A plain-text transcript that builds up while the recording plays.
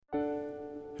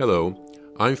Hello,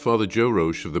 I'm Father Joe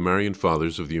Roche of the Marian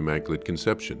Fathers of the Immaculate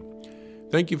Conception.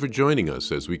 Thank you for joining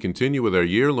us as we continue with our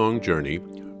year-long journey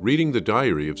reading the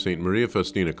diary of St. Maria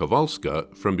Faustina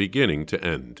Kowalska from beginning to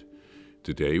end.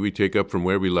 Today we take up from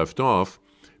where we left off,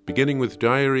 beginning with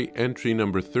diary entry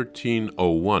number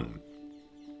 1301.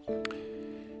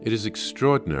 It is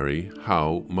extraordinary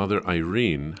how Mother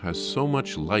Irene has so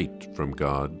much light from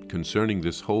God concerning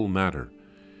this whole matter.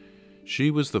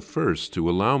 She was the first to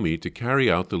allow me to carry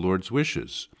out the Lord's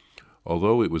wishes,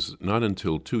 although it was not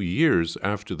until 2 years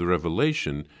after the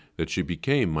revelation that she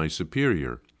became my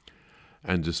superior.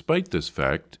 And despite this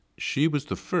fact, she was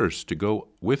the first to go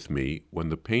with me when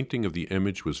the painting of the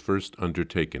image was first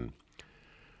undertaken.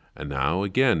 And now,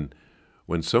 again,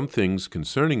 when some things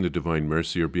concerning the Divine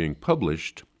Mercy are being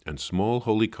published, and small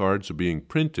holy cards are being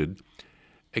printed,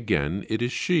 again it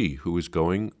is she who is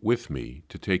going with me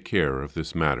to take care of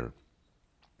this matter.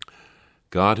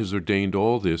 God has ordained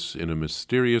all this in a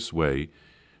mysterious way,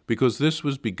 because this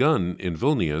was begun in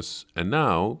Vilnius, and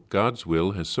now God's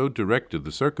will has so directed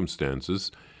the circumstances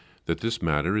that this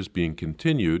matter is being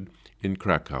continued in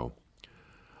Krakow.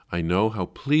 I know how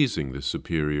pleasing this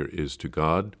superior is to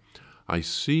God. I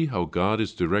see how God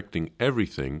is directing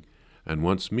everything and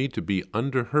wants me to be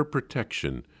under her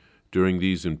protection during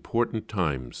these important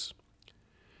times.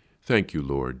 Thank you,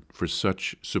 Lord, for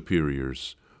such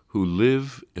superiors who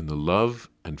live in the love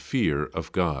and fear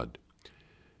of God.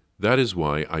 That is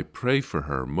why I pray for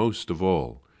her most of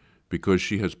all, because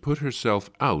she has put herself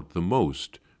out the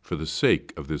most for the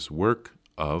sake of this work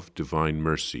of divine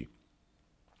mercy.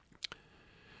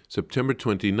 September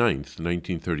 29th,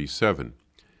 1937.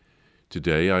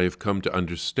 Today I have come to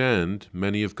understand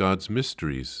many of God's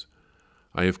mysteries.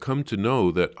 I have come to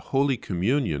know that Holy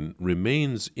Communion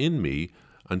remains in me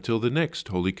until the next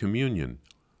Holy Communion.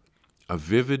 A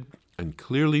vivid and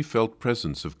clearly felt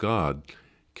presence of God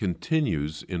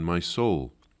continues in my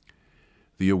soul.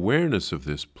 The awareness of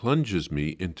this plunges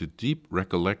me into deep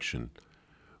recollection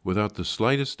without the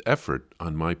slightest effort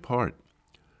on my part.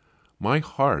 My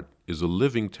heart is a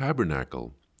living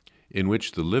tabernacle in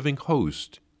which the living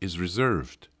host is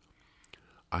reserved.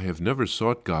 I have never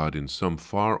sought God in some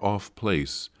far-off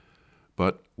place,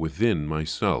 but within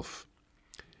myself.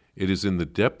 It is in the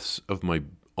depths of my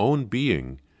own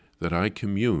being that I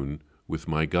commune with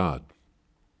my God.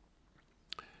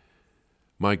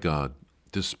 My God,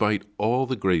 despite all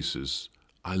the graces,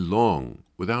 I long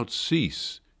without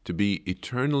cease to be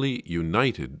eternally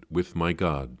united with my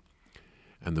God,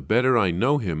 and the better I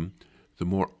know him, the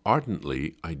more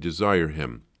ardently I desire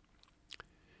him.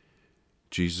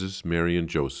 Jesus, Mary, and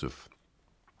Joseph.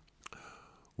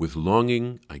 With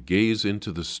longing I gaze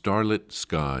into the starlit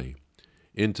sky,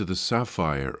 into the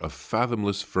sapphire of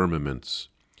fathomless firmaments.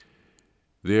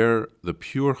 There the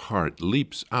pure heart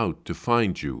leaps out to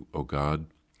find you, O God,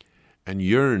 and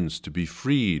yearns to be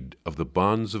freed of the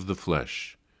bonds of the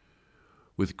flesh.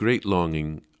 With great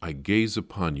longing I gaze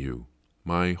upon you,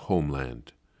 my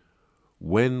homeland.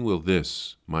 When will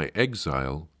this, my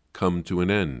exile, come to an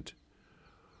end?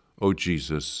 O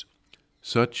Jesus,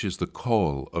 such is the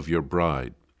call of your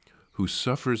bride, who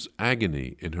suffers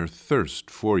agony in her thirst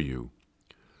for you.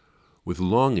 With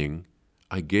longing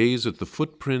I gaze at the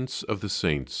footprints of the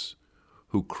saints,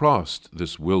 who crossed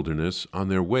this wilderness on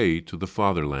their way to the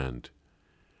fatherland.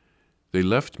 They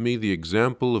left me the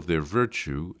example of their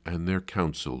virtue and their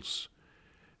counsels,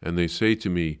 and they say to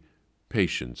me,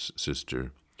 "Patience,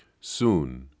 sister,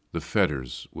 soon the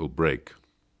fetters will break."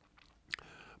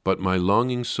 But my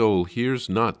longing soul hears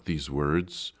not these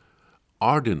words.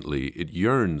 Ardently it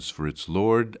yearns for its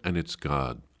Lord and its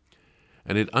God,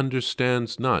 and it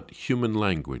understands not human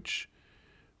language,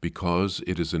 because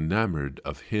it is enamored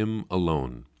of him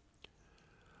alone.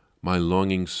 My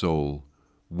longing soul,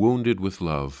 wounded with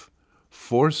love,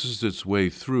 forces its way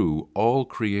through all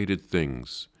created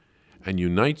things, and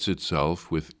unites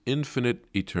itself with infinite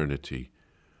eternity,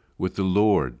 with the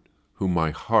Lord whom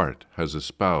my heart has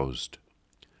espoused.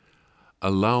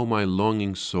 Allow my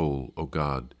longing soul, O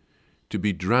God, to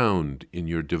be drowned in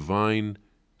your divine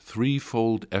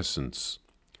threefold essence.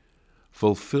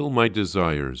 Fulfill my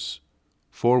desires,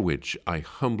 for which I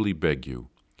humbly beg you,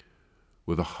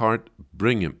 with a heart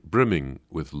brimming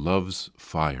with love's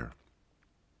fire.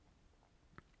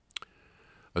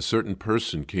 A certain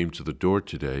person came to the door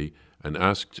today and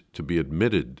asked to be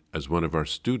admitted as one of our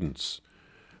students,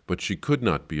 but she could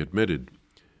not be admitted.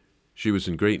 She was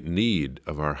in great need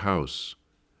of our house.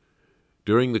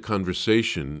 During the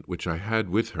conversation which I had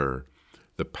with her,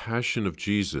 the passion of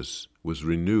Jesus was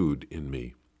renewed in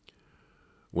me.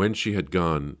 When she had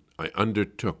gone, I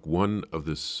undertook one of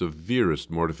the severest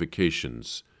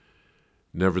mortifications,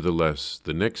 Nevertheless,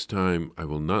 the next time I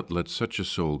will not let such a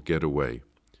soul get away.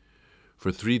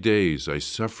 For 3 days I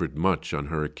suffered much on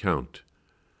her account.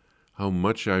 How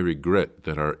much I regret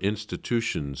that our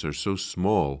institutions are so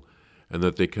small and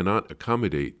that they cannot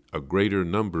accommodate a greater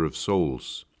number of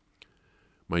souls.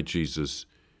 My Jesus,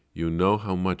 you know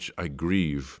how much I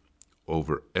grieve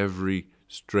over every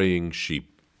straying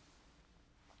sheep.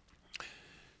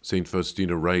 St.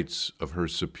 Faustina writes of her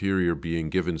superior being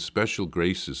given special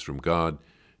graces from God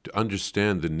to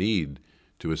understand the need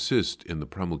to assist in the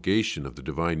promulgation of the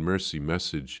Divine Mercy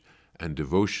message and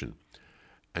devotion,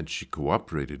 and she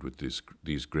cooperated with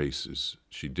these graces.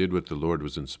 She did what the Lord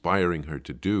was inspiring her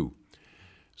to do.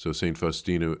 So St.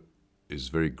 Faustina is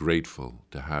very grateful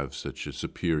to have such a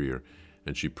superior,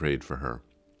 and she prayed for her.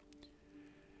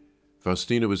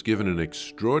 Faustina was given an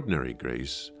extraordinary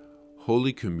grace.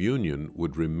 Holy Communion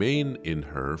would remain in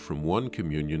her from one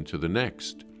communion to the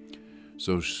next.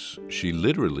 So she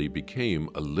literally became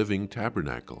a living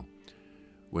tabernacle.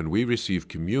 When we receive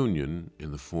communion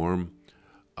in the form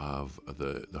of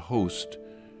the host,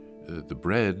 the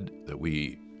bread that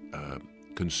we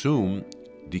consume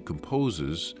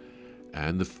decomposes,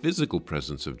 and the physical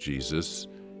presence of Jesus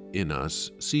in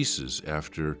us ceases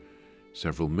after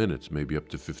several minutes, maybe up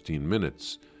to 15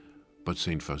 minutes. But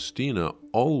St. Faustina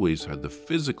always had the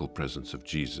physical presence of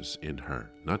Jesus in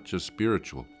her, not just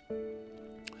spiritual.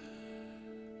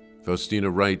 Faustina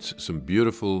writes some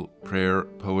beautiful prayer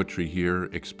poetry here,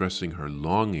 expressing her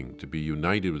longing to be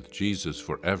united with Jesus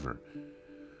forever.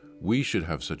 We should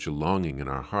have such a longing in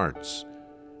our hearts.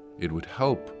 It would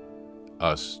help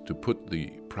us to put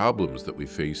the problems that we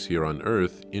face here on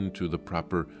earth into the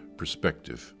proper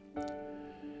perspective.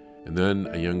 And then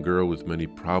a young girl with many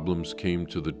problems came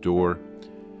to the door.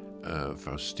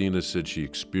 Faustina said she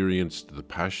experienced the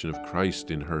passion of Christ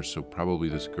in her, so probably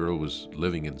this girl was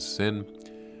living in sin.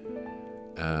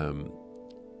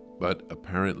 But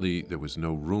apparently there was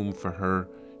no room for her.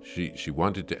 She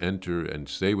wanted to enter and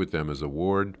stay with them as a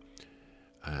ward.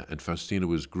 And Faustina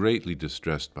was greatly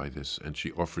distressed by this, and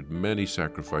she offered many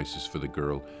sacrifices for the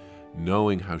girl,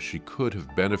 knowing how she could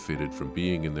have benefited from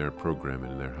being in their program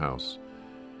and in their house.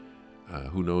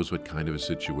 Who knows what kind of a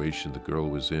situation the girl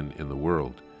was in the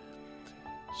world.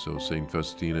 So St.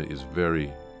 Faustina is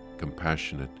very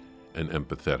compassionate and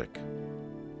empathetic.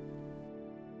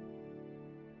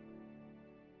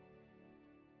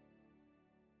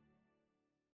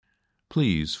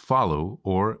 Please follow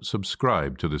or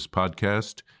subscribe to this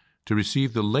podcast to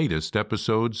receive the latest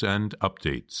episodes and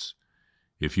updates.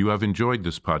 If you have enjoyed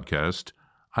this podcast,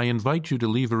 I invite you to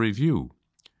leave a review.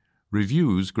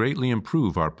 Reviews greatly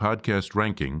improve our podcast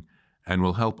ranking and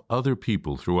will help other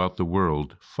people throughout the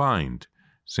world find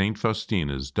St.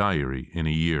 Faustina's Diary in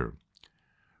a Year.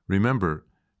 Remember,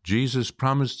 Jesus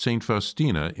promised St.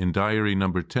 Faustina in Diary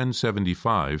number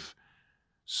 1075,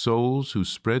 souls who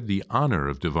spread the honor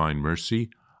of divine mercy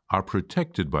are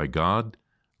protected by God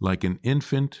like an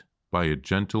infant by a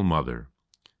gentle mother.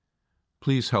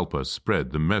 Please help us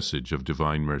spread the message of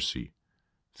divine mercy.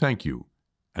 Thank you,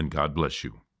 and God bless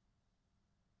you.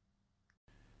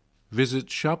 Visit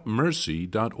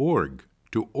shopmercy.org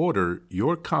to order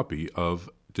your copy of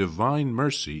Divine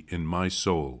Mercy in My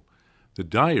Soul, the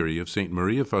Diary of St.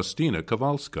 Maria Faustina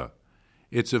Kowalska.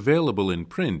 It's available in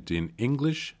print in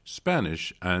English,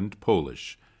 Spanish, and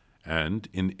Polish, and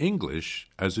in English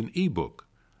as an ebook,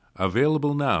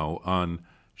 available now on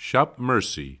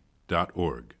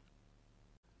shopmercy.org.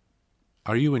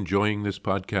 Are you enjoying this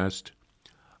podcast?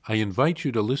 I invite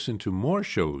you to listen to more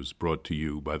shows brought to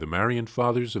you by the Marian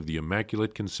Fathers of the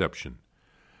Immaculate Conception.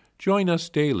 Join us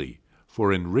daily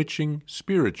for enriching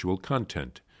spiritual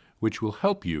content, which will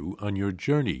help you on your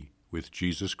journey with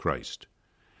Jesus Christ.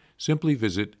 Simply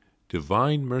visit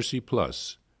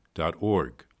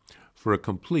DivineMercyPlus.org for a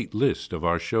complete list of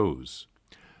our shows.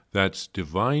 That's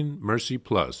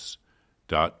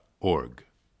DivineMercyPlus.org.